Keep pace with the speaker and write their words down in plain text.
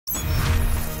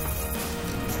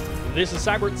This is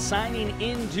Sybert signing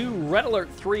into Red Alert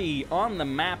 3 on the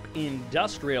map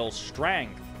Industrial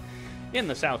Strength. In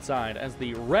the south side as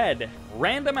the Red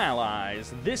Random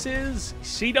Allies, this is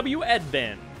CW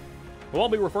Edvin, who I'll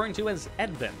be referring to as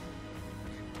Edvin.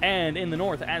 And in the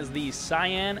north as the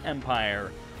Cyan Empire,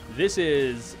 this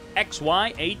is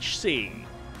XYHC,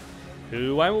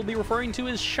 who I will be referring to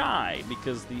as Shy,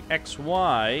 because the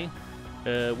XY,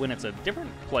 when it's a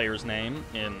different player's name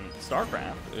in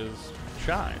StarCraft, is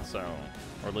Shy, so,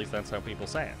 or at least that's how people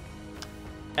say it.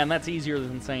 And that's easier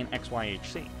than saying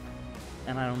XYHC.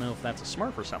 And I don't know if that's a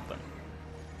smurf or something.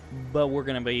 But we're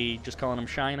going to be just calling him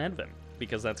Shy and Edvin,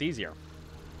 because that's easier.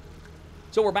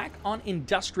 So we're back on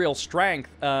Industrial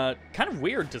Strength. Kind of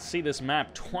weird to see this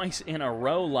map twice in a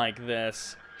row like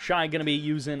this. Shy going to be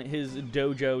using his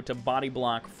dojo to body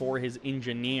block for his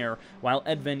engineer, while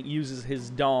Edvin uses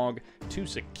his dog to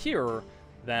secure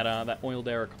that oil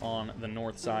derrick on the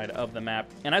north side of the map.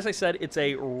 And as I said, it's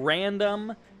a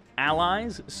random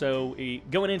allies, so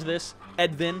going into this,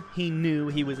 Edvin, he knew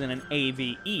he was in an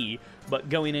AVE, but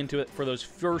going into it for those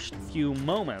first few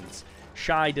moments,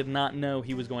 Shy did not know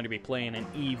he was going to be playing an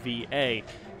EVA.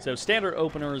 So standard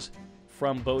openers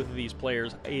from both of these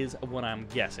players is what I'm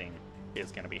guessing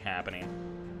is going to be happening.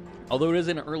 Although it is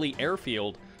an early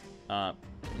airfield,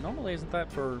 normally isn't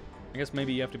that for, I guess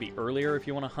maybe you have to be earlier if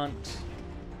you want to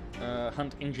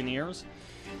hunt engineers,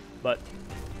 but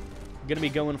gonna be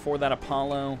going for that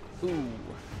Apollo. Ooh,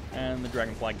 and the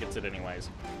Dragonfly gets it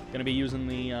anyways. Gonna be using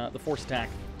the force attack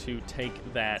to take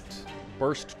that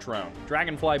burst drone.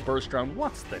 Dragonfly, burst drone,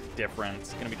 what's the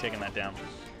difference? Gonna be taking that down.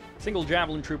 Single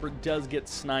Javelin Trooper does get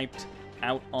sniped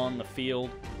out on the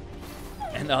field,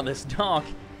 and on this dog,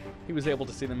 he was able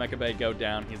to see the Mecha Bay go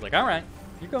down. He's like, all right,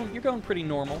 you're going pretty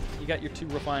normal. You got your 2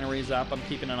 refineries up. I'm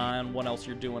keeping an eye on what else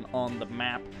you're doing on the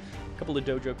map. A couple of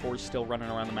dojo cores still running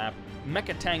around the map.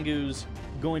 Mecha Tengu's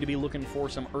going to be looking for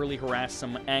some early harass,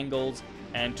 some angles,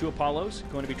 and 2 Apollos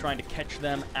going to be trying to catch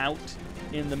them out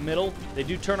in the middle. They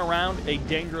do turn around, a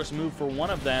dangerous move for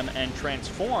one of them, and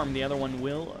transform. The other one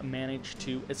will manage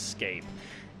to escape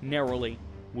narrowly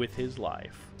with his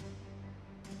life.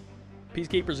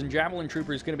 Peacekeepers and Javelin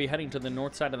Troopers going to be heading to the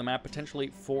north side of the map, potentially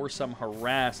for some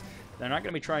harass. They're not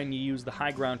going to be trying to use the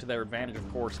high ground to their advantage,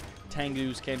 of course.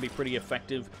 Tengus can be pretty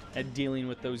effective at dealing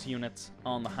with those units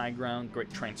on the high ground. Great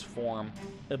transform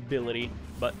ability.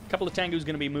 But a couple of Tengus going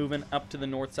to be moving up to the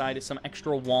north side. Some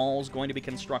extra walls going to be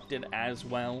constructed as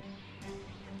well.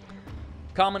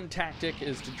 Common tactic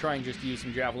is to try and just use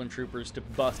some Javelin Troopers to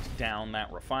bust down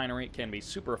that refinery. It can be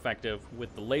super effective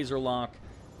with the laser lock.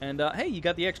 And, hey, you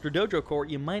got the extra dojo core,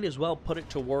 you might as well put it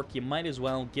to work, you might as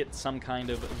well get some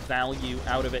kind of value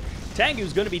out of it.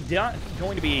 Tengu's going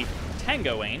to be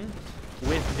tangoing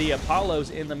with the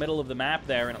Apollos in the middle of the map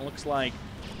there, and it looks like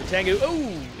the Tengu,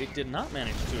 oh, it did not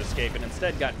manage to escape, and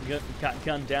instead got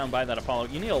gunned down by that Apollo.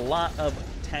 You need a lot of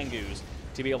Tengus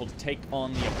to be able to take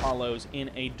on the Apollos in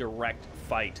a direct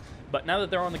fight. But now that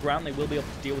they're on the ground, they will be able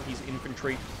to deal with these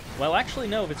infantry. Well, actually,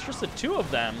 no, if it's just the 2 of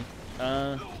them,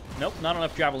 nope, not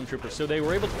enough Javelin Troopers. So they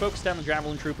were able to focus down the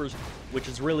Javelin Troopers, which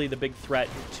is really the big threat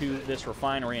to this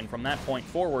refinery. And from that point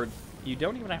forward, you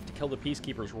don't even have to kill the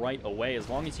Peacekeepers right away. As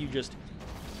long as you just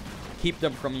keep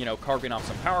them from, you know, carving off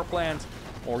some power plants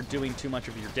or doing too much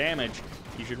of your damage,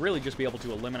 you should really just be able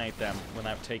to eliminate them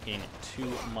without taking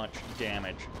too much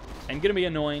damage. And going to be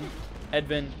annoying,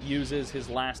 Edvin uses his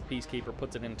last Peacekeeper,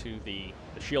 puts it into the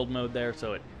shield mode there,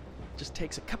 so it just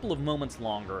takes a couple of moments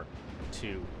longer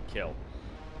to kill.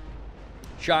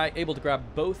 Shy able to grab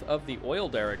both of the oil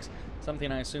derricks,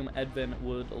 something I assume Edvin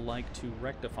would like to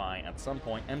rectify at some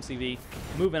point. MCV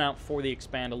moving out for the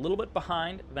expand, a little bit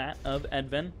behind that of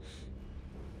Edvin.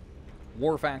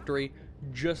 War Factory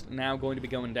just now going to be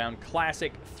going down.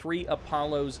 Classic 3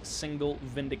 Apollos, single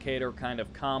Vindicator kind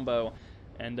of combo.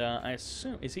 And I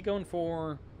assume, is he going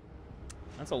for,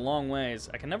 that's a long ways.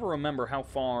 I can never remember how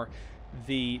far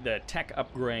the tech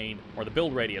upgrade or the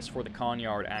build radius for the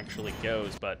Conyard actually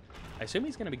goes, but I assume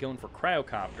he's going to be going for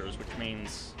cryocopters, which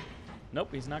means, nope,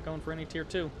 he's not going for any tier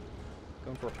 2.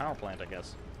 Going for a power plant, I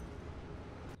guess.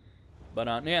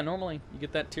 But yeah, normally you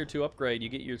get that tier 2 upgrade, you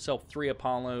get yourself 3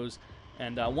 Apollos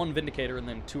and 1 Vindicator and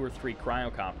then 2 or 3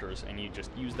 cryocopters, and you just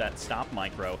use that stop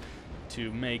micro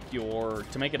to make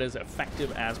it as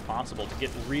effective as possible to get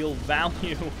real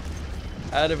value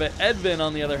out of it. Edvin,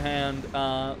 on the other hand,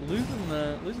 losing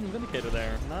the Vindicator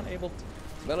there, not able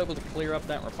to clear up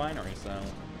that refinery, so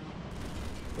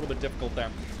a little bit difficult there.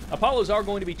 Apollos are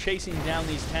going to be chasing down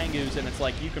these Tengus, and it's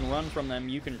like you can run from them,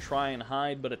 you can try and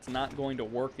hide, but it's not going to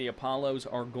work. The Apollos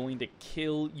are going to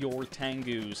kill your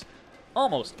Tengus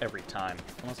almost every time.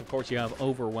 Unless, of course, you have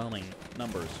overwhelming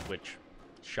numbers, which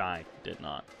Shy did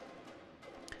not.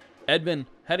 Edvin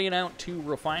heading out to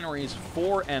refineries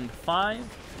 4 and 5,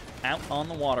 out on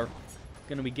the water.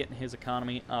 Going to be getting his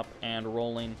economy up and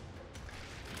rolling.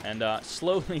 And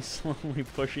slowly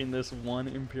pushing this one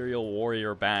Imperial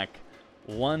Warrior back,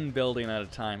 one building at a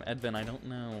time. Edvin, I don't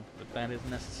know if that is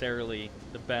necessarily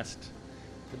the best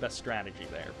strategy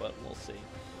there, but we'll see.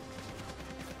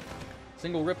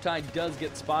 Single Riptide does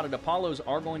get spotted. Apollos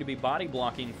are going to be body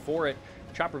blocking for it.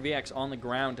 Chopper VX on the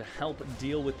ground to help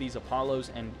deal with these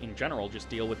Apollos and, in general, just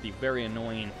deal with the very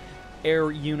annoying air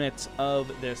units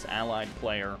of this allied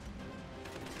player.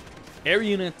 Air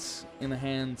units in the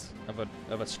hands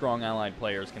of a strong allied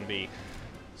player is going to be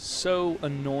so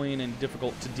annoying and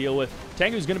difficult to deal with.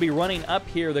 Tengu's going to be running up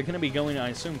here. They're going to be going, I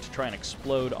assume, to try and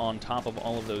explode on top of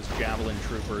all of those Javelin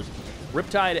troopers.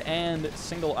 Riptide and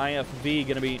single IFV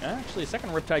going to be... Actually, a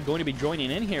second Riptide going to be joining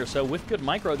in here. So with good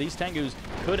micro, these Tengus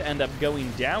could end up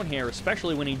going down here,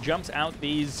 especially when he jumps out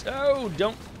these... Oh,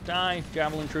 don't die,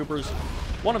 Javelin troopers.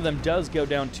 One of them does go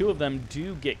down. Two of them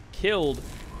do get killed.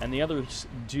 And the others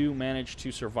do manage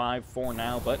to survive for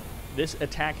now, but this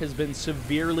attack has been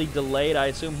severely delayed. I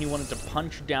assume he wanted to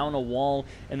punch down a wall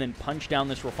and then punch down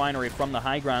this refinery from the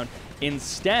high ground.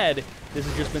 Instead, this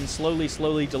has just been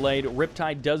slowly delayed.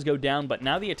 Riptide does go down, but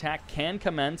now the attack can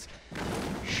commence.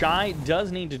 Shy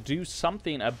does need to do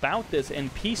something about this,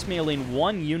 and piecemealing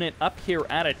one unit up here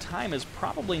at a time is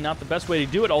probably not the best way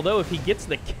to do it, although if he gets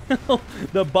the kill,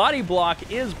 the body block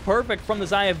is perfect from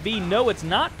this IFV. No, it's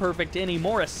not perfect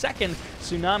anymore. A second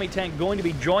Tsunami tank going to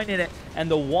be joining it, and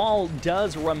the wall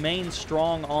does remain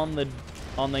strong on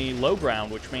the low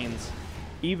ground, which means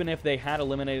even if they had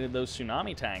eliminated those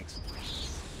Tsunami tanks,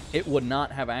 it would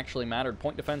not have actually mattered.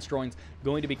 Point defense drones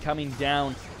going to be coming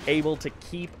down, able to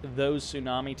keep those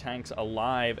Tsunami tanks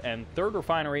alive. And third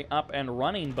refinery up and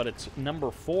running, but it's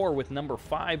number 4 with number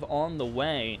 5 on the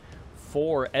way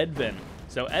for Edvin.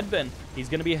 So Edvin, he's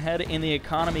going to be ahead in the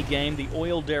economy game. The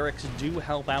oil derricks do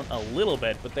help out a little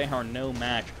bit, but they are no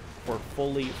match for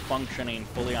fully functioning,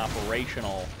 fully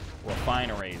operational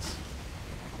refineries.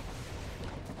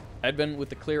 Edvin with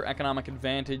the clear economic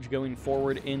advantage going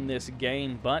forward in this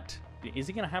game, but is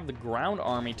he going to have the ground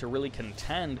army to really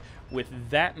contend with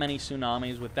that many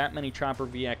Tsunamis, with that many Chopper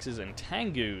VXs and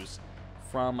Tengus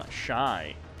from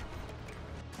Shy?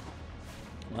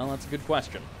 Well, that's a good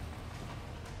question.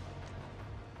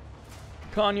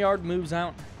 Conyard moves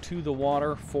out to the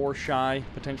water for Shy,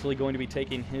 potentially going to be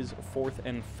taking his 4th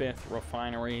and 5th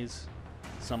refineries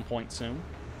some point soon.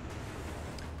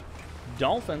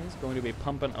 Dolphin's going to be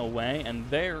pumping away, and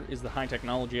there is the high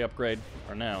technology upgrade.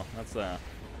 Or no, that's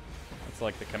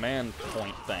like the command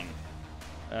point thing.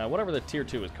 Whatever the tier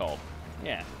 2 is called.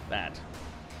 Yeah, that.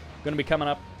 Going to be coming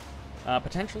up.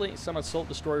 Potentially some assault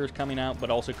destroyers coming out, but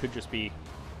also could just be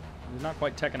not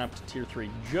quite teching up to tier 3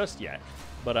 just yet.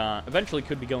 But eventually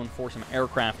could be going for some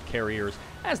aircraft carriers,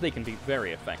 as they can be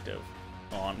very effective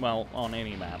on, well, on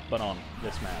any map, but on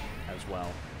this map as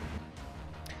well.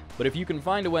 But if you can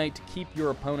find a way to keep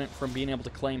your opponent from being able to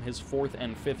claim his 4th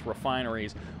and 5th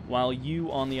refineries, while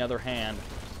you, on the other hand,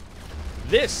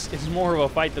 this is more of a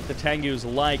fight that the Tengus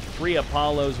like. 3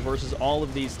 Apollos versus all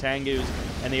of these Tengus,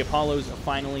 and the Apollos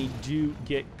finally do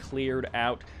get cleared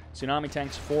out. Tsunami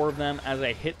tanks, 4 of them as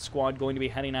a hit squad, going to be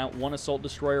heading out. 1 assault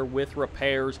destroyer with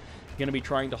repairs, going to be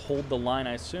trying to hold the line.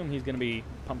 I assume he's going to be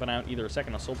pumping out either a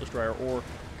second assault destroyer or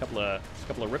a couple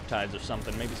of Riptides or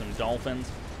something, maybe some Dolphins.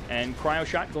 And Cryo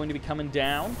Shot going to be coming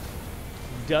down.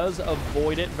 Does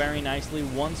avoid it very nicely.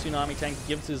 1 Tsunami tank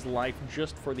gives his life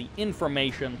just for the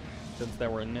information, since there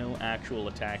were no actual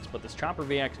attacks. But this Chopper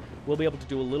VX will be able to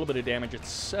do a little bit of damage. It's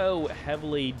so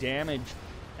heavily damaged.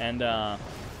 And I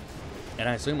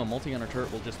assume a multi-gunner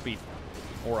turret will just be,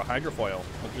 or a hydrofoil,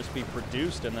 will just be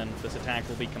produced, and then this attack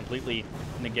will be completely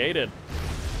negated.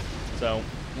 So,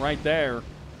 right there,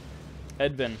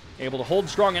 Edvin able to hold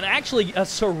strong, and actually a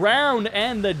surround,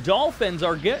 and the Dolphins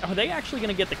are they actually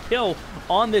going to get the kill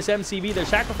on this MCV? They're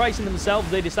sacrificing themselves.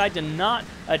 They decide to not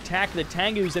attack the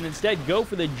Tengus and instead go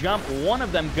for the jump. One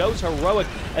of them goes heroic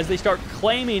as they start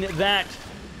claiming that,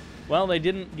 well, they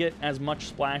didn't get as much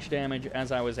splash damage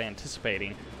as I was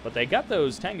anticipating, but they got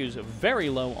those Tengus very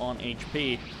low on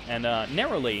HP and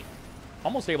narrowly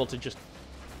almost able to just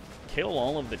kill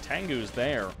all of the Tengus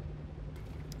there.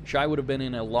 Shy would have been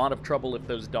in a lot of trouble if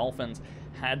those Dolphins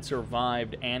had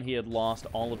survived and he had lost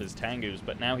all of his Tengus,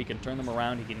 but now he can turn them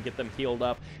around, he can get them healed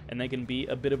up, and they can be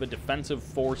a bit of a defensive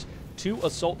force. 2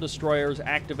 assault destroyers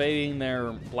activating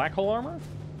their black hole armor?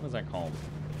 What is that called?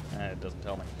 It doesn't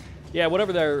tell me. Yeah,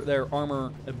 whatever their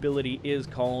armor ability is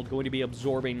called, going to be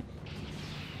absorbing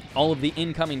all of the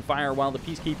incoming fire while the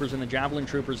Peacekeepers and the Javelin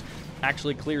Troopers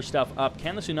actually clear stuff up.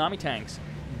 Can the Tsunami Tanks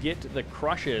get the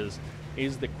crushes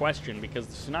is the question, because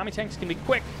the Tsunami Tanks can be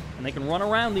quick, and they can run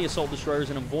around the Assault Destroyers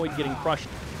and avoid getting crushed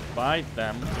by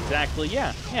them. Exactly,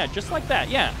 yeah, just like that,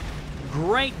 yeah.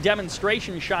 Great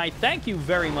demonstration, Shy. Thank you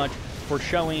very much for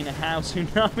showing how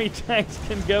Tsunami Tanks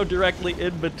can go directly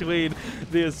in between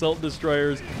the Assault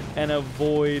Destroyers and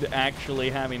avoid actually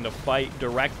having to fight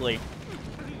directly.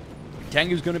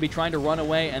 Tengu's going to be trying to run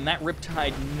away, and that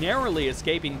Riptide narrowly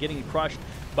escaping getting crushed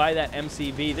by that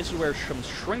MCV. This is where some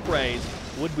Shrink Rays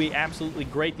would be absolutely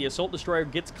great. The Assault Destroyer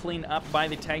gets cleaned up by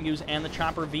the Tengus and the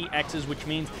Chopper VXs, which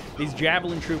means these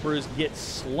Javelin Troopers get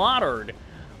slaughtered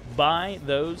by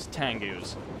those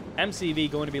Tengus. MCV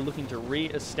going to be looking to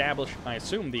re-establish, I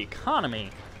assume, the economy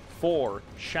for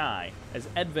Shy, as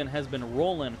Edvin has been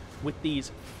rolling with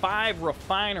these 5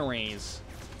 refineries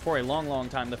for a long, long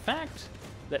time. The fact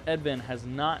that Edvin has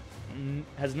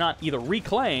not either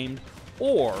reclaimed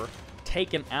or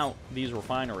taken out these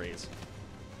refineries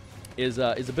is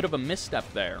a bit of a misstep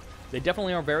there. They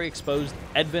definitely are very exposed.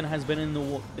 Edvin has been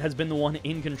the one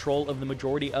in control of the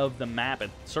majority of the map,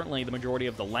 and certainly the majority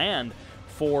of the land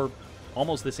for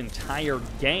almost this entire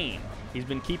game. He's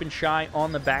been keeping Shy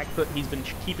on the back foot. He's been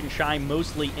keeping Shy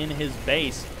mostly in his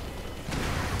base.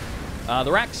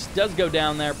 The Rax does go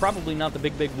down there. Probably not the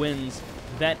big wins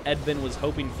that Edvin was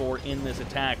hoping for in this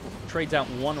attack. Trades out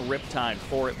 1 Riptide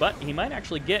for it, but he might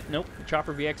actually get... Nope, the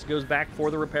Chopper VX goes back for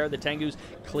the repair. The Tengus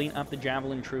clean up the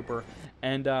Javelin Trooper.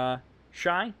 And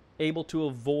Shy able to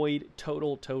avoid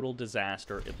total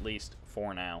disaster, at least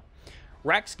for now.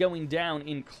 Rax going down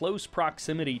in close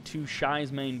proximity to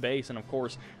Shy's main base, and of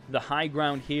course, the high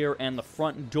ground here and the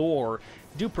front door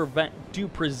do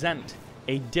present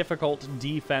a difficult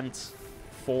defense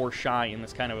for Shy in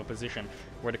this kind of a position,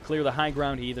 where to clear the high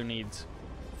ground, he either needs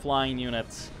flying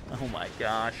units, oh my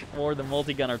gosh, or the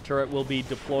multi-gunner turret will be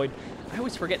deployed. I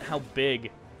always forget how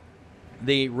big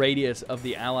the radius of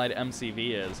the allied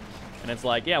MCV is, and it's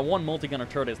like, yeah, 1 multi-gunner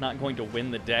turret is not going to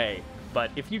win the day, but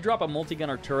if you drop a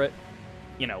multi-gunner turret,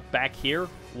 you know, back here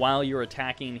while you're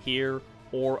attacking here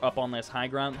or up on this high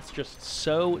ground, it's just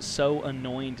so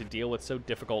annoying to deal with, so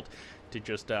difficult to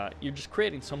just, you're just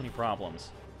creating so many problems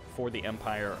for the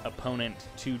Empire opponent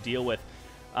to deal with.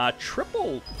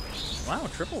 Triple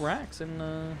racks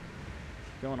and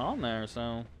going on there,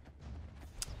 so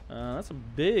that's a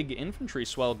big infantry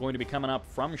swell going to be coming up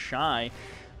from Shy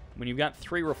when you've got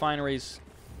 3 refineries,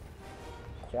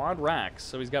 quad racks.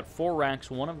 So he's got 4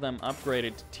 racks, 1 of them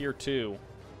upgraded to tier 2.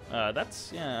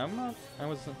 That's, yeah, I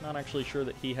was not actually sure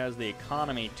that he has the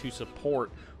economy to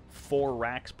support 4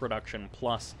 racks production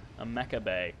plus a mecha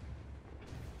bay.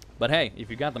 But hey, if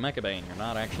you've got the mecha bay and you're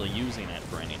not actually using it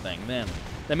for anything, then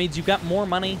that means you've got more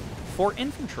money for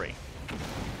infantry.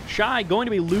 Shy going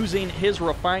to be losing his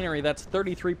refinery. That's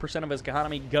 33% of his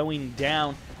economy going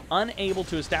down. Unable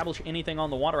to establish anything on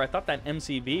the water. I thought that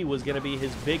MCV was going to be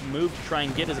his big move to try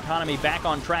and get his economy back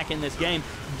on track in this game.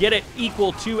 Get it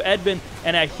equal to Edvin,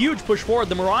 and a huge push forward.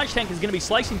 The Mirage tank is going to be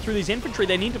slicing through these infantry.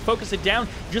 They need to focus it down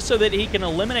just so that he can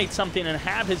eliminate something and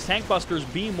have his tank busters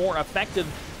be more effective.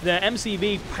 The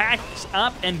MCV packs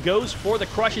up and goes for the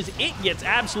crushes. It gets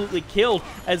absolutely killed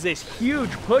as this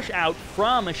huge push out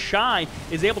from Shy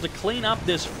is able to clean up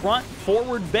this front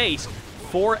forward base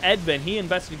for Edvin. He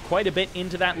invested quite a bit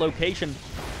into that location,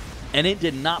 and it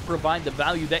did not provide the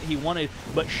value that he wanted,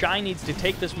 but Shy needs to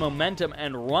take this momentum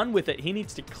and run with it. He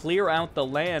needs to clear out the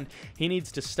land. He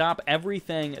needs to stop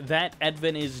everything that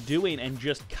Edvin is doing and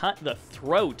just cut the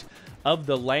throat of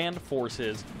the land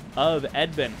forces of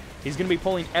Edvin. He's going to be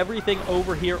pulling everything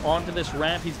over here onto this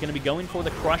ramp. He's going to be going for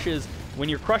the crushes. When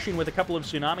you're crushing with a couple of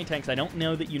tsunami tanks, I don't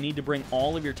know that you need to bring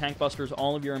all of your tank busters,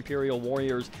 all of your Imperial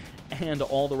warriors, and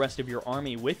all the rest of your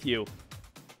army with you.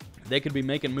 They could be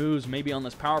making moves maybe on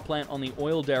this power plant, on the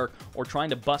oil derrick, or trying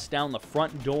to bust down the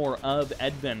front door of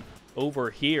Edvin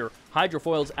over here.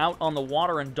 Hydrofoils out on the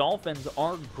water, and Dolphins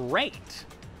are great,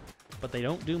 but they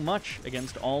don't do much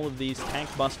against all of these tank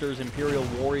busters, Imperial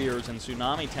warriors, and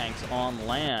tsunami tanks on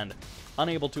land.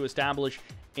 Unable to establish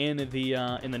in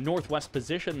the northwest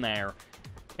position there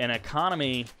an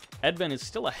economy. Edvin is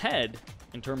still ahead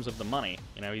in terms of the money.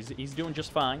 You know, he's doing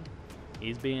just fine.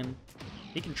 He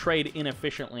can trade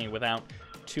inefficiently without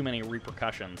too many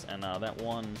repercussions. And that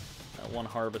one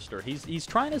harvester, he's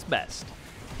trying his best.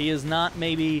 He is not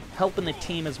maybe helping the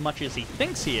team as much as he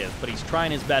thinks he is, but he's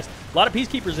trying his best. A lot of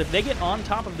Peacekeepers, if they get on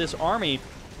top of this army,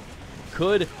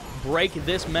 could break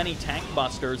this many tank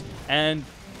busters, and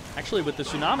Actually, with the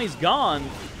tsunamis gone,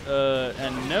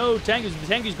 and no Tengus,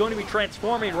 the Tengu's going to be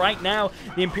transforming right now.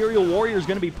 The Imperial Warrior is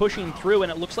going to be pushing through,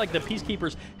 and it looks like the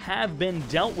Peacekeepers have been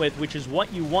dealt with, which is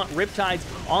what you want. Riptides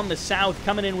on the south,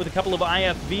 coming in with a couple of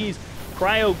IFVs.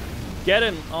 Cryo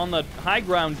getting on the high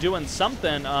ground, doing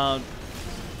something. Was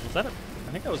that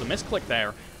I think that was a misclick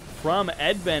there from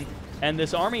Edvin. And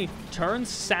this army turns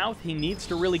south. He needs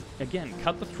to really, again,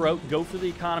 cut the throat, go for the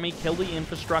economy, kill the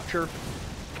infrastructure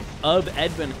of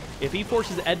Edvin. If he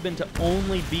forces Edvin to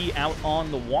only be out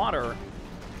on the water,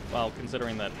 well,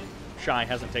 considering that Shy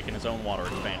hasn't taken his own water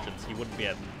expansions, he wouldn't be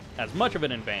at as much of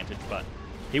an advantage, but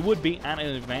he would be at an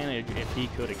advantage if he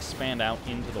could expand out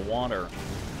into the water.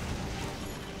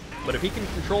 But if he can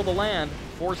control the land,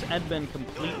 force Edvin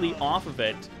completely off of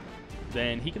it,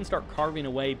 then he can start carving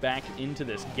away back into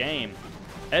this game.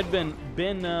 Edvin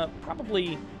been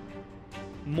probably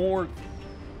more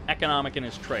economic in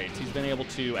his trades. He's been able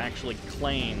to actually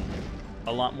claim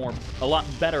a lot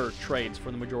better trades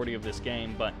for the majority of this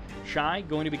game, but Shy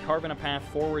going to be carving a path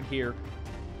forward here.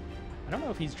 I don't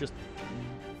know if he's just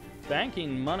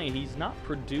banking money. He's not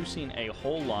producing a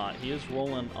whole lot. He is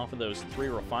rolling off of those 3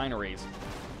 refineries.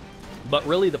 But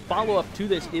really, the follow-up to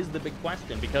this is the big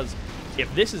question, because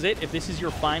if this is it, if this is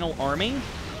your final army,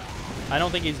 I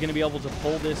don't think he's going to be able to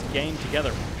pull this game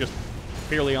together, just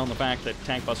purely on the fact that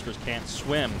tank busters can't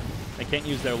swim. They can't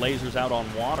use their lasers out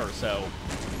on water, so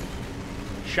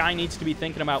Shy needs to be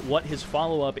thinking about what his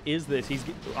follow-up is this.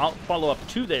 Follow-up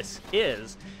to this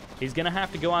is, he's going to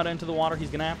have to go out into the water. He's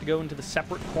going to have to go into the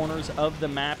separate corners of the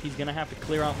map. He's going to have to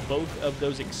clear out both of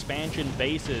those expansion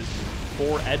bases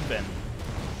for Edvin.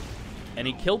 And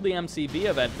he killed the MCV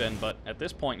of Edvin, but at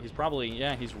this point, he's probably,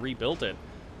 yeah, he's rebuilt it.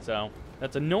 So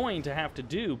that's annoying to have to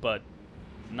do, but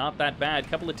not that bad.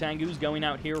 Couple of Tengus going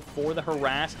out here for the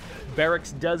harass.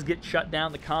 Barracks does get shut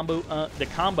down. The combo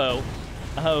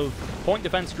of point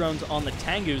defense drones on the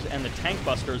Tengus and the tank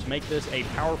busters make this a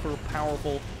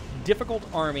powerful, difficult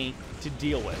army to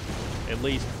deal with, at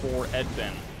least for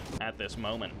Edvin at this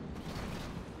moment.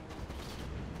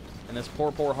 And this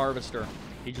poor harvester,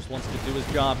 he just wants to do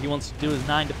his job. He wants to do his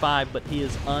 9 to 5, but he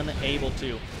is unable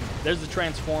to. There's the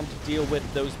transform to deal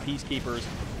with those peacekeepers.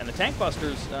 And the tank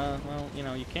busters, well, you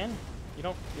know, you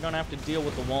don't have to deal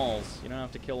with the walls. You don't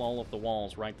have to kill all of the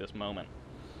walls right this moment.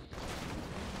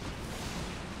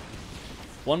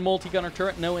 One multi-gunner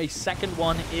turret. No, a second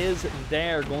one is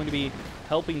there, going to be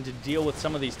helping to deal with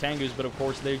some of these Tengus, but of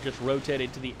course they've just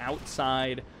rotated to the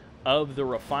outside of the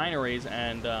refineries,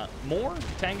 and more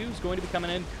Tengus going to be coming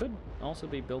in. Could also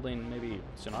be building maybe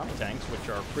tsunami tanks, which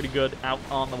are pretty good out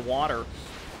on the water.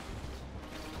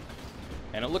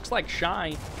 And it looks like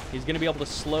Shy, he's going to be able to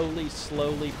slowly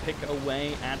pick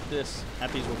away at these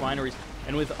refineries.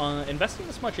 And with investing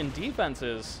this much in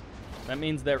defenses, that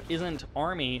means there isn't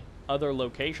army other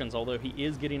locations, although he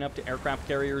is getting up to aircraft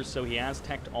carriers, so he has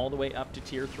teched all the way up to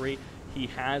tier 3. He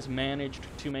has managed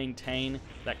to maintain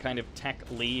that kind of tech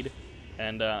lead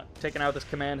and taken out this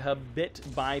command hub bit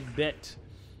by bit.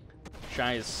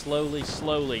 Shy is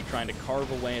slowly trying to carve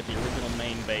away at the original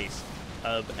main base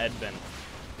of Edvin.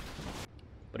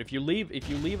 But if you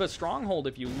leave a stronghold,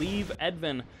 if you leave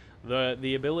Edvin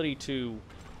the ability to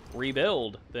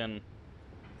rebuild, then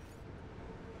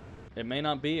it may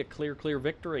not be a clear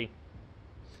victory.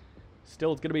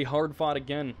 Still, it's going to be hard fought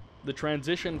again. The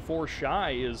transition for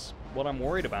Shy is what I'm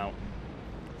worried about.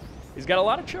 He's got a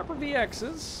lot of Chopper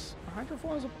VXs.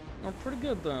 Hydrofoils are pretty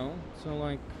good though. So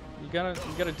like, you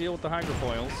gotta deal with the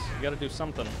hydrofoils. You gotta do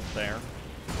something there.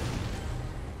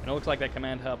 And it looks like that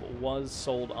command hub was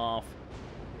sold off.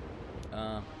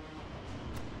 Yeah.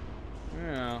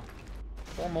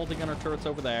 4 multi-gunner turrets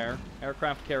over there.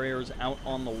 Aircraft carriers out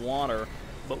on the water.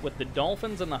 But with the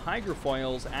Dolphins and the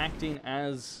hydrofoils acting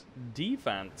as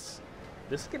defense,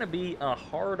 this is going to be a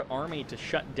hard army to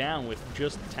shut down with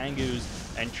just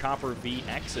Tengus and Chopper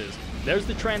VXs. There's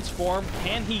the transform.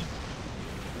 Can he?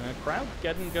 Crowd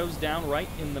getting goes down right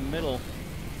in the middle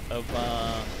of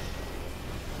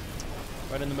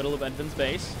Edvin's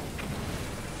base.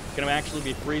 Going to actually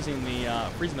be freezing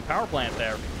the power plant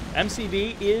there.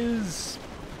 MCV is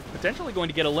potentially going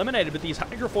to get eliminated, but these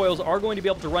hydrofoils are going to be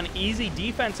able to run easy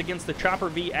defense against the Chopper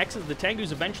VXs. The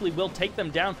Tengus eventually will take them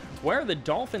down. Where are the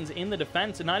Dolphins in the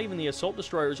defense? And not even the assault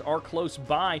destroyers are close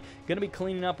by. Going to be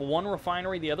cleaning up one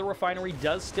refinery. The other refinery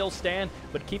does still stand,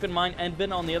 but keep in mind,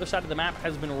 Edvin on the other side of the map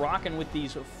has been rocking with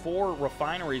these 4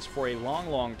 refineries for a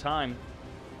long time.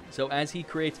 So as he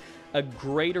creates a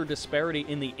greater disparity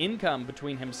in the income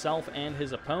between himself and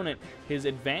his opponent, his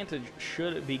advantage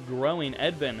should be growing.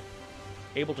 Edvin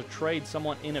able to trade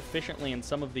somewhat inefficiently in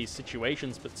some of these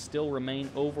situations, but still remain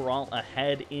overall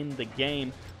ahead in the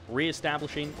game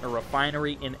Reestablishing a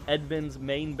refinery in Edvin's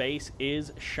main base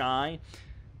is shy.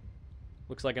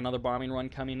 Looks like another bombing run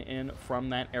coming in from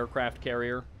that aircraft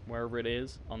carrier, wherever it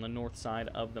is, on the north side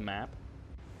of the map.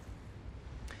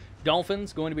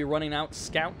 Dolphins going to be running out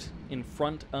scout in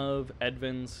front of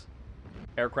Edvin's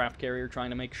aircraft carrier,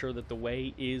 trying to make sure that the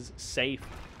way is safe.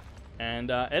 And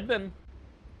Edvin,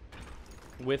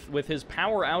 with his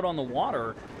power out on the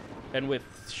water, and with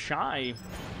Shy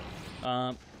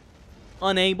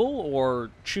unable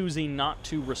or choosing not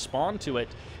to respond to it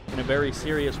in a very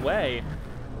serious way,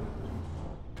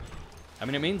 I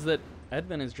mean, it means that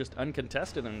Edvin is just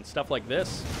uncontested and stuff like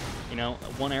this. You know,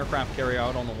 one aircraft carrier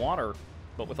out on the water,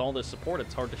 but with all this support,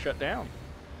 it's hard to shut down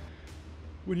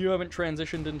when you haven't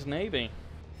transitioned into Navy.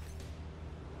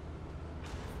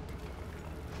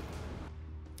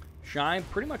 Shy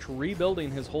pretty much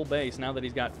rebuilding his whole base now that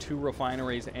he's got 2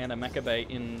 refineries and a mecha bay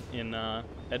in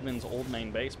Edvin's old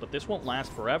main base, but this won't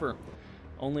last forever.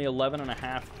 Only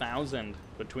 11,500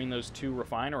 between those 2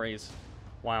 refineries,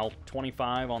 while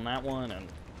 25 on that one and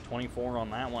 24 on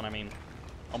that one. I mean,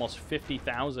 almost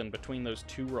 50,000 between those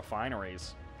 2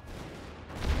 refineries.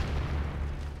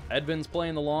 Edvin's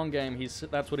playing the long game.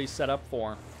 That's what he's set up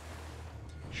for.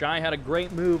 Shy had a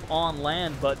great move on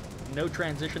land, but no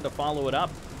transition to follow it up.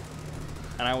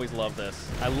 And I always love this.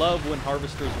 I love when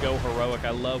harvesters go heroic. I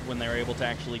love when they're able to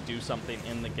actually do something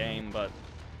in the game, but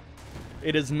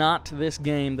it is not this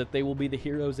game that they will be the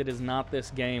heroes. It is not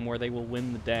this game where they will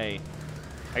win the day.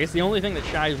 I guess the only thing that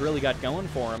Shy's really got going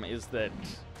for him is that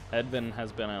Edvin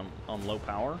has been on low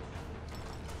power.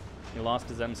 He lost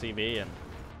his MCV, and,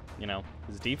 you know,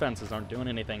 his defenses aren't doing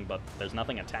anything, but there's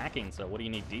nothing attacking, so what do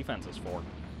you need defenses for?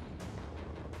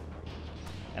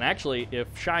 And actually, if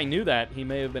Shy knew that, he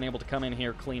may have been able to come in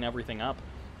here, clean everything up.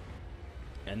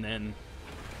 And then,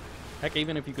 heck,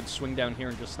 even if you could swing down here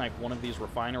and just snipe one of these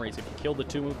refineries, if you kill the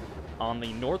 2 on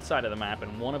the north side of the map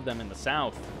and one of them in the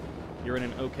south, you're in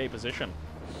an okay position.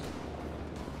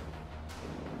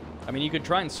 I mean, you could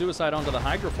try and suicide onto the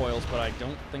hydrofoils, but I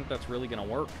don't think that's really going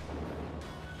to work.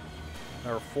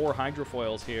 There are 4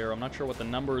 hydrofoils here. I'm not sure what the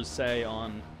numbers say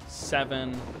on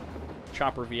 7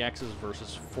 Chopper VXs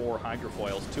versus 4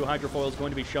 hydrofoils. 2 hydrofoils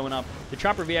going to be showing up. The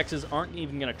Chopper VXs aren't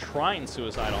even going to try and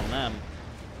suicide on them.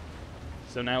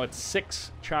 So now it's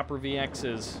 6 Chopper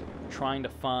VXs trying to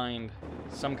find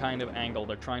some kind of angle.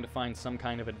 They're trying to find some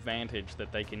kind of advantage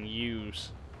that they can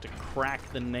use to crack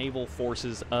the naval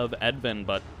forces of Edvin,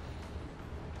 but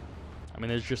I mean,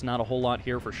 there's just not a whole lot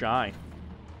here for Shy.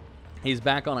 He's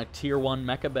back on a Tier 1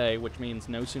 mecha bay, which means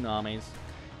no tsunamis.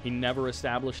 He never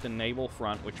established a naval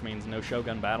front, which means no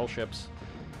Shogun battleships.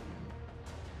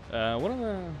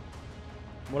 Whatever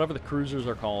the cruisers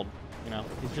are called, you know,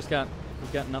 he's got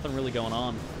nothing really going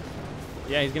on.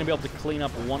 Yeah, he's gonna be able to clean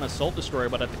up 1 assault destroyer,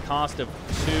 but at the cost of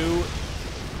 2,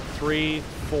 3,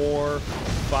 4,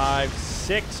 5,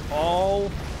 6, all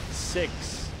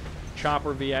 6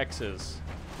 Chopper VXs.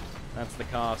 That's the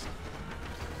cost.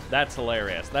 That's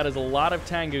hilarious. That is a lot of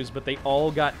Tengus, but they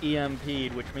all got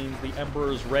EMP'd, which means the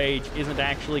Emperor's Rage isn't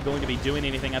actually going to be doing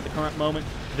anything at the current moment.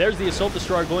 There's the Assault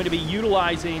Destroyer going to be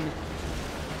utilizing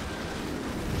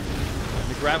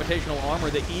the gravitational armor,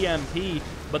 the EMP,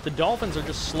 but the Dolphins are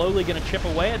just slowly going to chip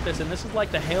away at this, and this is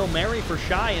like the Hail Mary for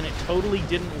Shy, and it totally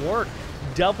didn't work.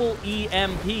 Double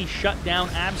EMP shut down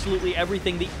absolutely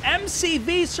everything. The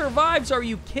MCV survives. Are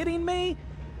you kidding me?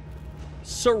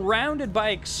 Surrounded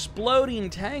by exploding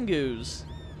Tengus,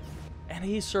 and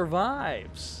he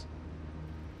survives.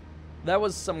 That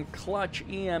was some clutch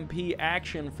EMP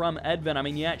action from Edvin. I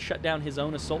mean, yeah, it shut down his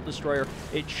own assault destroyer.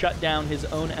 It shut down his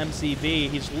own MCV.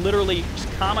 He's literally just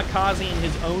kamikazing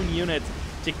his own units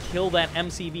to kill that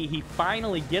MCV. He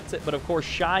finally gets it, but of course,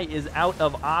 Shy is out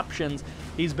of options.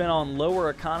 He's been on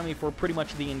lower economy for pretty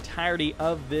much the entirety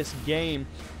of this game,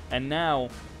 and now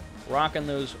rocking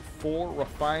those 4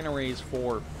 refineries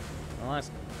for the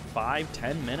last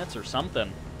 5-10 minutes or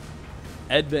something.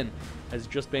 Edvin has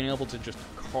just been able to just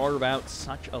carve out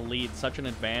such a lead, such an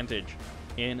advantage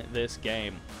in this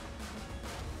game.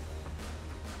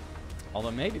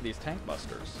 Although maybe these tank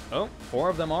busters, oh, 4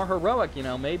 of them are heroic, you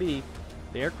know, maybe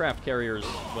the aircraft carriers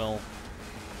will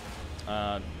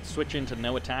switch into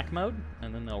no attack mode,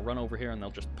 and then they'll run over here and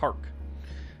they'll just park.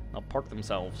 They'll park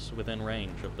themselves within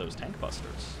range of those tank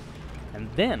busters. And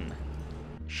then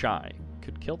Shy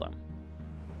could kill them.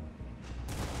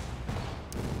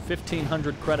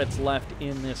 1,500 credits left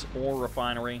in this ore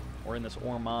refinery, or in this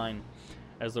ore mine,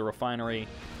 as the refinery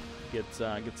gets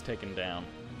taken down.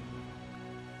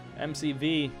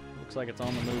 MCV looks like it's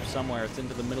on the move somewhere. It's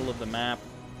into the middle of the map.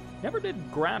 Never did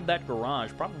grab that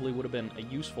garage. Probably would have been a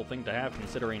useful thing to have,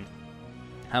 considering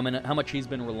how much he's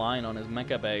been relying on his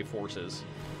Mecha Bay forces.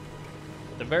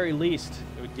 At the very least,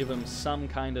 it would give him some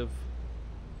kind of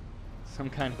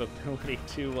ability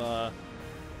to,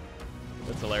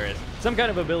 that's hilarious. Some kind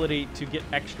of ability to get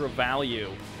extra value.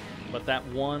 But that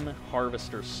one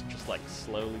harvester's just like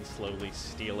slowly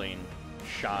stealing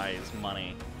Shy's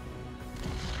money.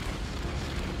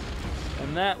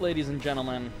 And that, ladies and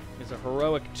gentlemen, is a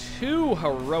heroic, 2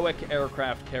 heroic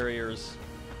aircraft carriers.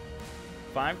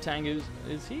 5 Tengus.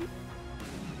 Is he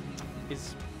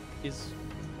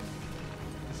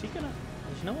gonna...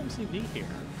 There's no MCV here.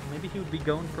 Maybe he would be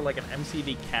going for like an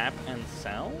MCV cap and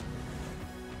sell?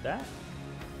 That'd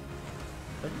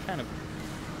be kind of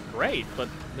great, but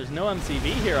there's no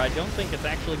MCV here. I don't think it's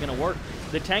actually going to work.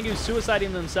 The Tengus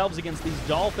suiciding themselves against these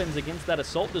Dolphins, against that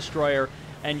Assault Destroyer,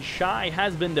 and Shy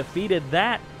has been defeated.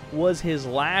 That was his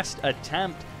last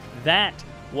attempt. That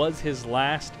was his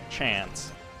last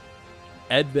chance.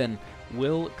 Edvin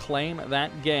will claim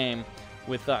that game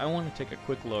with, I want to take a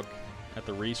quick look at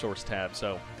the resource tab.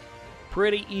 So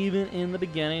pretty even in the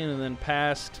beginning, and then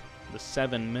past the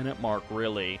 7-minute mark,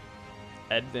 really,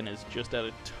 Edvin is just at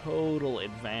a total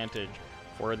advantage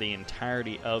for the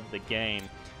entirety of the game.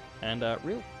 And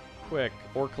real quick,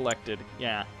 ore collected,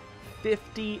 yeah,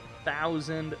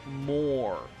 50,000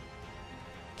 more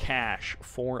cash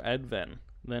for Edvin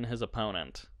than his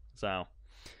opponent. So,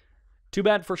 too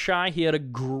bad for Shy. He had a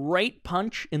great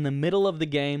punch in the middle of the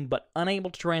game, but unable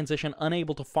to transition,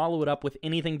 unable to follow it up with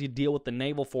anything to deal with the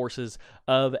naval forces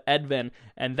of Edvin.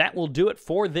 And that will do it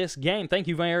for this game. Thank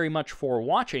you very much for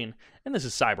watching, and this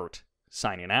is Sybert,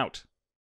 signing out.